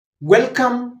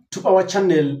Welcome to our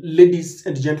channel, ladies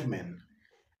and gentlemen.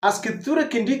 As Kithure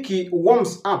Kindiki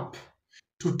warms up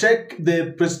to take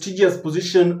the prestigious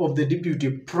position of the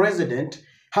deputy president,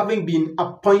 having been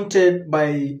appointed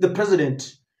by the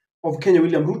president of Kenya,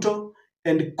 William Ruto,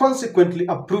 and consequently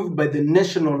approved by the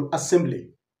National Assembly,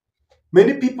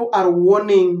 many people are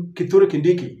warning Kithure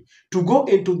Kindiki to go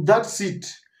into that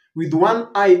seat with one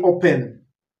eye open,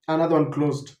 another one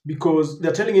closed, because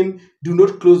they're telling him, do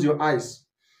not close your eyes.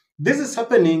 This is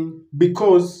happening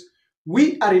because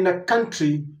we are in a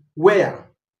country where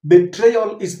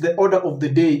betrayal is the order of the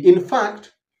day. In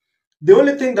fact, the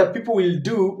only thing that people will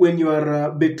do when you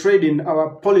are betrayed in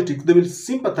our politics, they will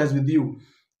sympathize with you,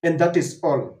 and that is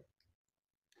all.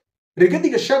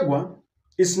 Rigathi Gachagua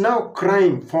is now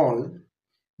crying foul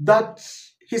that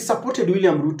he supported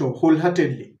William Ruto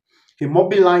wholeheartedly. He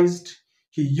mobilized,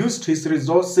 he used his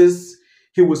resources,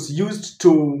 he was used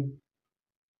to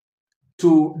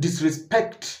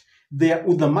disrespect their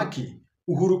Udhamaki,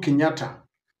 Uhuru Kenyatta.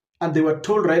 And they were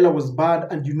told Raila was bad,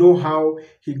 and you know how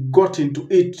he got into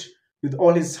it with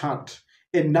all his heart.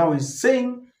 And now he's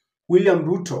saying William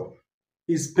Ruto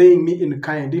is paying me in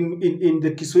kind. In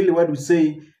the Kiswahili word we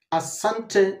say,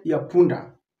 asante ya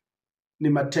punda ni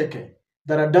mateke.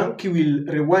 That a donkey will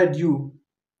reward you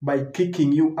by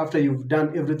kicking you after you've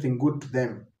done everything good to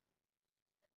them.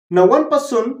 Now, one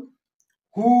person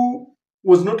who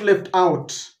was not left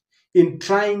out in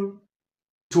trying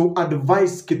to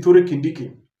advise Kithure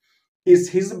Kindiki is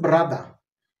his brother,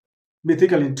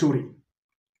 Mithika Linturi.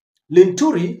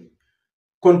 Linturi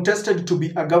contested to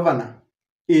be a governor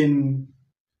in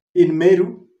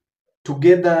Meru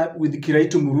together with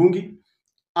Kiraitu Murungi,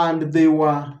 and they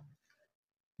were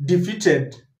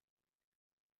defeated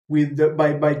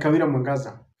by Kawira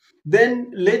Mwangaza.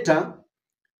 Then later,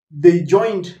 they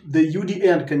joined the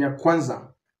UDA and Kenya Kwanza.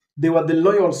 They were the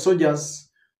loyal soldiers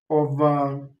of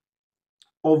William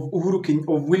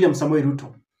Samoei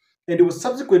Ruto, and he was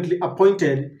subsequently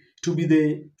appointed to be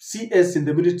the CS in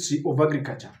the Ministry of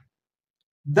Agriculture.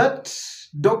 That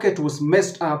docket was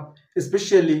messed up,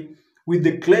 especially with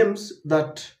the claims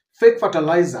that fake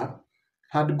fertilizer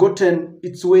had gotten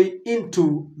its way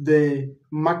into the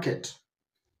market.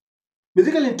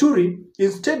 Mithika Linturi,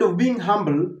 instead of being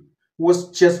humble, was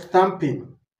chest thumping,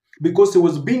 because he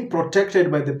was being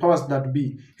protected by the powers that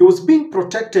be. He was being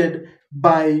protected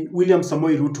by William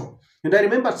Samoei Ruto. And I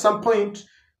remember at some point,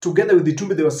 together with the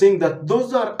Tumbi, they were saying that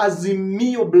those are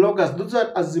Azimio bloggers, those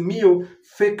are Azimio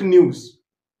fake news.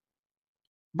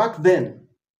 Back then,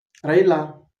 they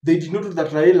did not know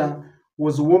that Raila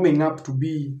was warming up to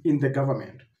be in the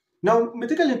government. Now,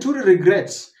 Mithika Linturi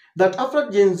regrets that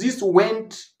after Gen Zs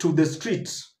went to the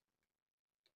streets,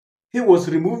 he was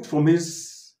removed from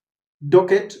his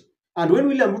docket. And when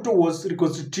William Ruto was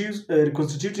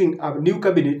reconstituting a new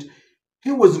cabinet,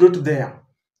 he was not there.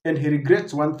 And he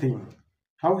regrets one thing,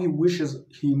 how he wishes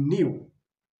he knew.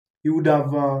 He would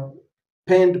have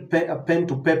penned a pen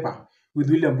to paper with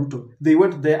William Ruto. They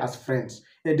went there as friends.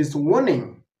 And is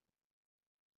warning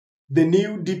the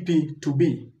new DP to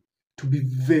be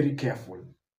very careful.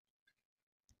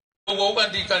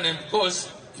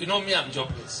 Because, you know me, I'm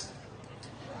jobless.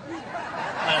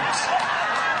 And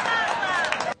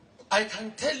I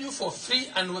can tell you for free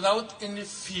and without any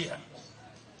fear,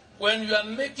 when you are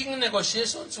making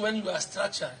negotiations, when you are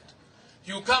structured,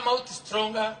 you come out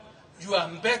stronger, you are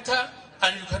better,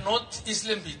 and you cannot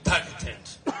easily be targeted.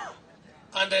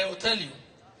 And I will tell you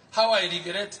how I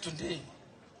regret today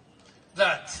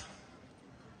that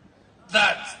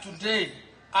today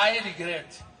I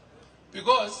regret,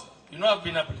 because, you know, I've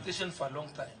been a politician for a long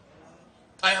time.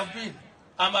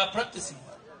 I'm a practicing one.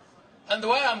 And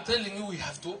why I'm telling you we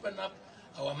have to open up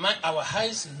our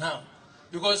eyes now,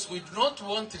 because we do not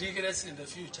want regrets in the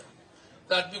future.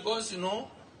 That because, you know,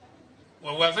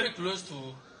 well, we're very close to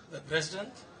the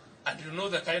president, and you know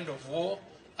the kind of war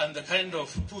and the kind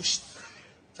of push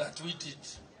that we did.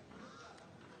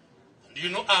 And you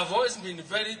know, I've always been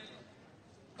very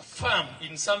firm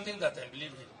in something that I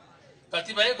believe in.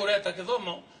 Katiba yako reta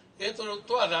kidomo, eto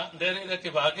tuada ndere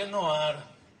ke bage no ara.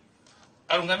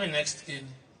 Arungami next kid.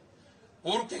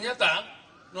 Uhuru Kenyatta,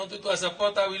 no to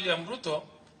support William Ruto,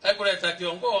 I could attack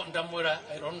Yongo and Damura,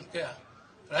 I don't care.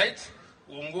 Right?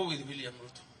 We'll go with William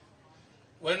Ruto.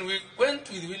 When we went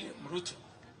with William Ruto,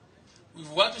 we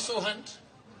worked so hard,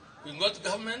 we got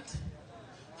government,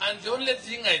 and the only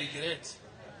thing I regret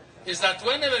is that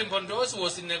whenever Mbondos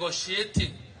was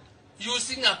negotiating,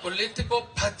 using a political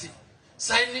party,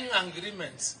 signing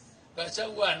agreements,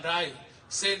 Gachagua and I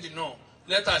said, no,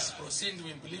 let us proceed,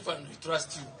 we believe and we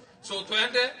trust you. So,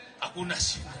 tuende, hakuna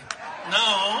shida.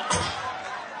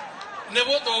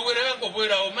 Nebo to wire ko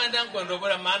bwera o manda ko ndo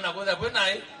bwera mana ko da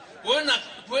bwenai.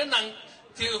 Bwena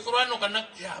ki kurano kana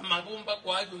ya mabumba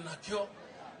kwa aju na kyo.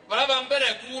 Baraba mbere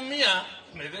kuumia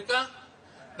Mithika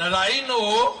na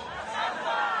laino.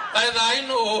 Ai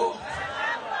laino.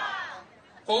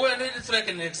 Ko we need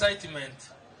threaten excitement.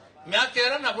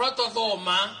 Miakera na brato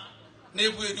thoma ne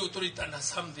bwiri authority na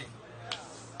something.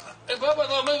 If Baba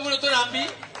thoma bwiri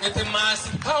authority it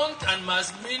must count and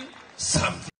must mean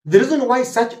something. The reason why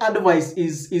such advice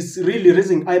is really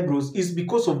raising eyebrows is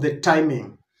because of the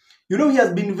timing. You know, he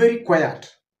has been very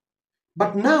quiet.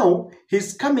 But now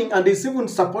he's coming and he's even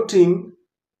supporting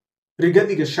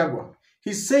Rigathi Gachagua.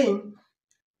 He's saying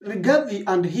Rigathi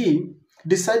and he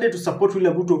decided to support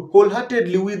William Ruto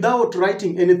wholeheartedly without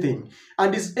writing anything.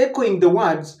 And is echoing the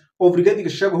words of Rigathi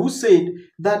Gachagua, who said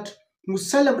that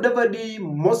Musalia Mudavadi,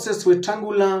 Moses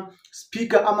Wetangula,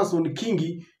 Speaker Amason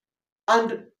Kingi,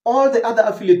 and all the other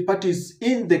affiliate parties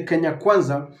in the Kenya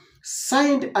Kwanza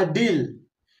signed a deal.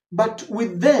 But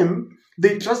with them,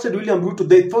 they trusted William Ruto.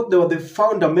 They thought they were the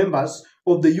founder members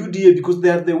of the UDA because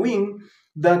they are the wing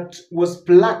that was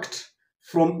plucked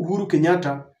from Uhuru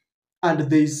Kenyatta, and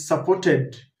they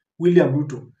supported William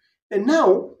Ruto. And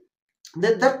now,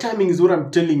 that timing is what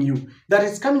I'm telling you. That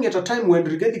is coming at a time when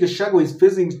Rigathi Gachagua is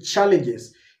facing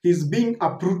challenges. He's being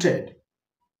uprooted.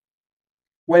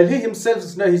 While he himself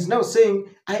is now saying,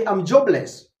 I am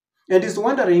jobless. And he's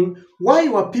wondering, why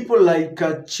were people like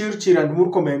Chirchir and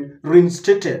Murkomen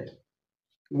reinstated?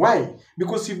 Why?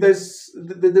 Because if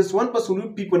there's one person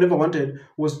who people never wanted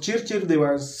was Chirchir. They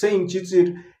were saying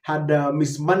Chirchir had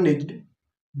mismanaged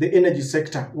the energy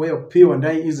sector, where Pio and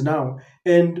I is now.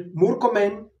 And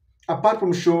Murkomen, apart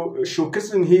from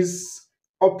showcasing his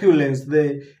opulence,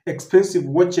 the expensive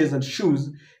watches and shoes,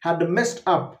 had messed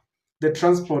up the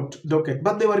transport docket.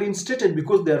 But they were reinstated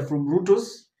because they are from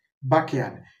Ruto's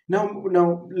backyard. Now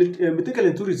Mithika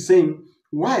Linturi is saying,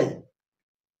 why?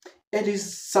 And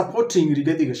is supporting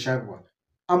Rigathi Gachagua.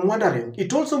 I'm wondering,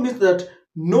 it also means that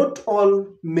not all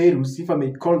Merus, if I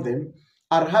may call them,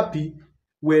 are happy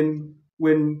when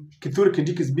Kithure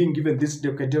Kindiki is being given this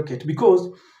docket, because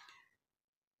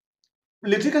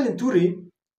Mithika Linturi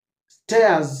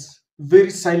stares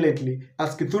very silently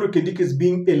as Kithure Kindiki is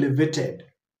being elevated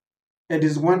and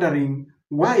is wondering,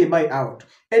 why am I out?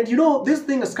 And you know, this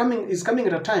thing is coming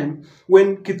at a time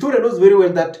when Kithure knows very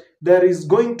well that there is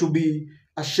going to be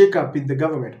a shake-up in the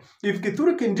government. If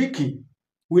Kithure Kindiki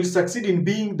will succeed in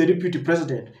being the deputy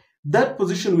president, that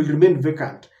position will remain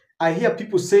vacant. I hear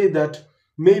people say that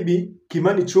maybe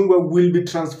Kimani Chungwa will be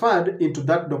transferred into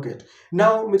that docket.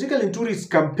 Now, Mithika Linturi is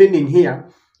campaigning here,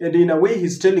 and in a way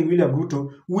he's telling William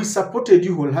Ruto, we supported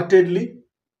you wholeheartedly.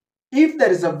 If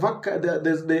there is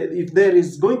if there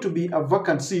is going to be a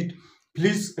vacant seat,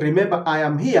 please remember I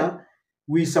am here.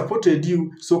 We supported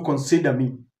you, so consider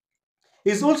me.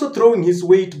 He's also throwing his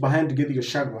weight behind Rigathi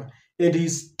Gachagua, and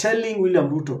he's telling William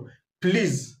Ruto,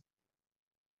 please,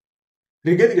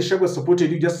 Rigathi Gachagua supported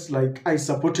you just like I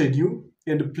supported you,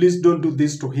 and please don't do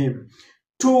this to him.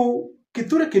 To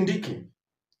Kithure Kindiki,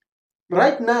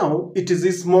 right now it is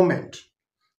his moment,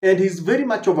 and he's very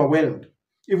much overwhelmed.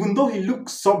 Even though he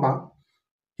looks sober,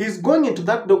 he's going into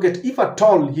that docket, if at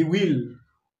all he will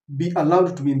be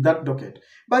allowed to be in that docket.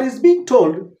 But he's being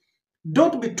told,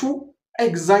 don't be too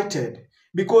excited,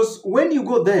 because when you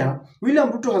go there, William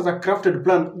Ruto has a crafted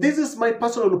plan. This is my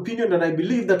personal opinion, and I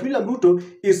believe that William Ruto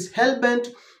is hell-bent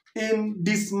in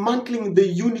dismantling the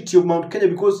unity of Mount Kenya,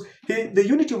 because the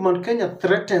unity of Mount Kenya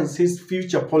threatens his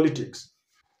future politics.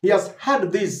 He has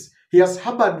had this, he has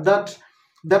harbored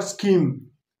that scheme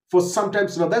for some time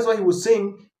now. That's why he was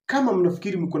saying, kama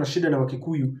mnafikiri mko na shida na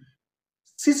Wakikuyu,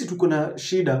 sisi tuko na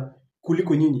shida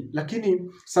kuliko nyinyi.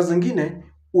 Lakini saa zingine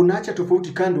unaacha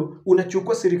tofauti kando,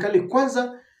 unachukua serikali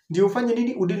kwanza ndio ufanye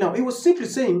nini udili nao. He was simply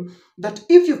saying that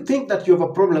if you think that you have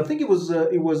a problem, I think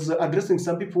he was addressing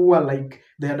some people who are like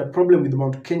they had a problem with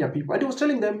Mount Kenya people, and he was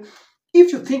telling them,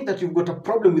 if you think that you've got a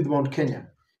problem with Mount Kenya,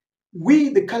 we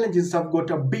the Kalenjins have got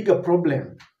a bigger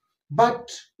problem.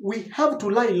 But we have to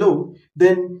lie low,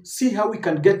 then see how we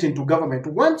can get into government.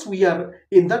 Once we are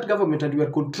in that government and we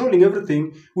are controlling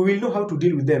everything, we will know how to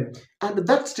deal with them. And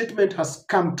that statement has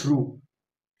come true.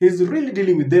 He's really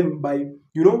dealing with them by,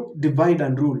 divide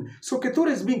and rule. So Kithure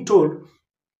is being told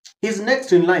he's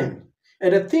next in line.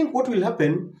 And I think what will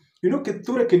happen,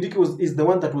 Kithure Kindiki is the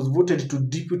one that was voted to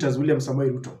deputy as William Samoei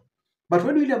Ruto. But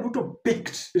when William Ruto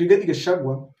picked Rigathi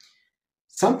Gachagua,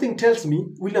 something tells me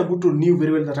William Ruto knew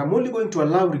very well that I'm only going to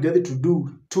allow Rigathi to do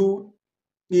 2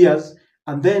 years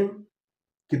and then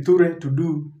Kithure to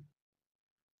do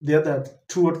the other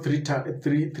 2 or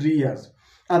 3 years.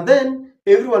 And then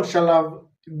everyone shall have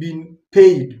been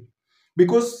paid.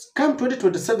 Because come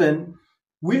 2027,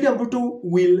 William Ruto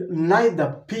will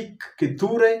neither pick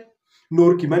Kithure,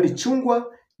 nor Kimani Chungwa,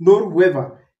 nor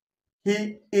whoever.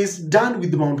 He is done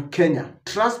with Mount Kenya.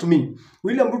 Trust me.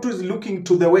 William Ruto is looking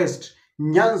to the west,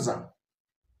 Nyanza,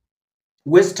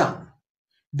 Western,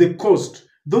 the coast,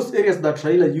 those areas that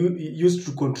Raila used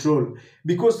to control.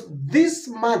 Because this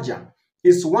merger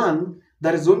is one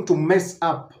that is going to mess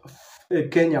up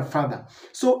Kenya further.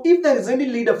 So if there is any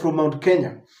leader from Mount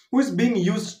Kenya who is being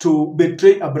used to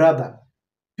betray a brother,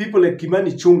 people like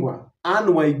Kimani Chungwa, Anne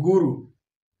Waiguru,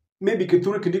 maybe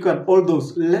Kithure Kindiki and all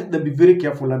those, let them be very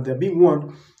careful and they're being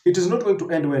warned. It is not going to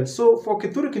end well. So for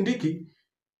Kithure Kindiki,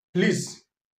 please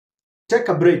take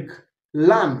a break.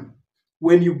 Learn.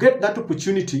 When you get that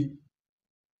opportunity,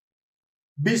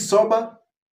 be sober.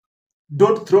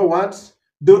 Don't throw words.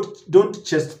 Don't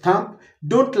chest thump.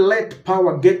 Don't let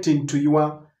power get into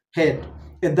your head.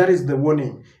 And that is the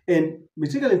warning. And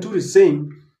Mithika Linturi is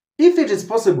saying, if it is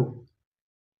possible,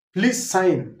 please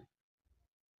sign.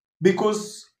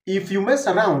 Because if you mess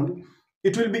around,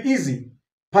 it will be easy.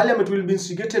 Parliament will be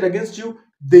instigated against you.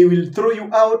 They will throw you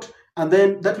out. And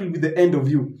then that will be the end of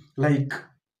you. Like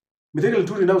Mithika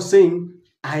Linturi now saying,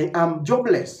 I am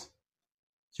jobless.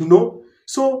 You know?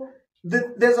 So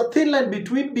there's a thin line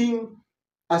between being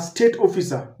a state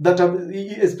officer, that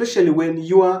especially when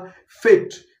your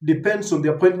fate depends on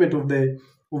the appointment of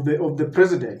the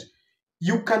president.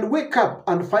 You can wake up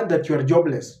and find that you are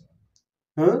jobless.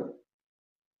 Huh?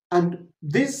 And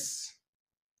this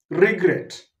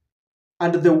regret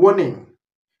and the warning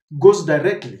goes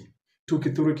directly to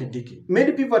Kithure Kindiki.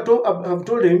 Many people have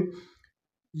told him,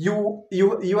 your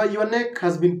neck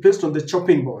has been placed on the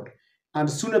chopping board, and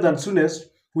sooner than soonest,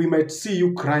 we might see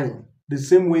you crying the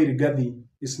same way Rigathi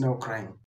is now crying.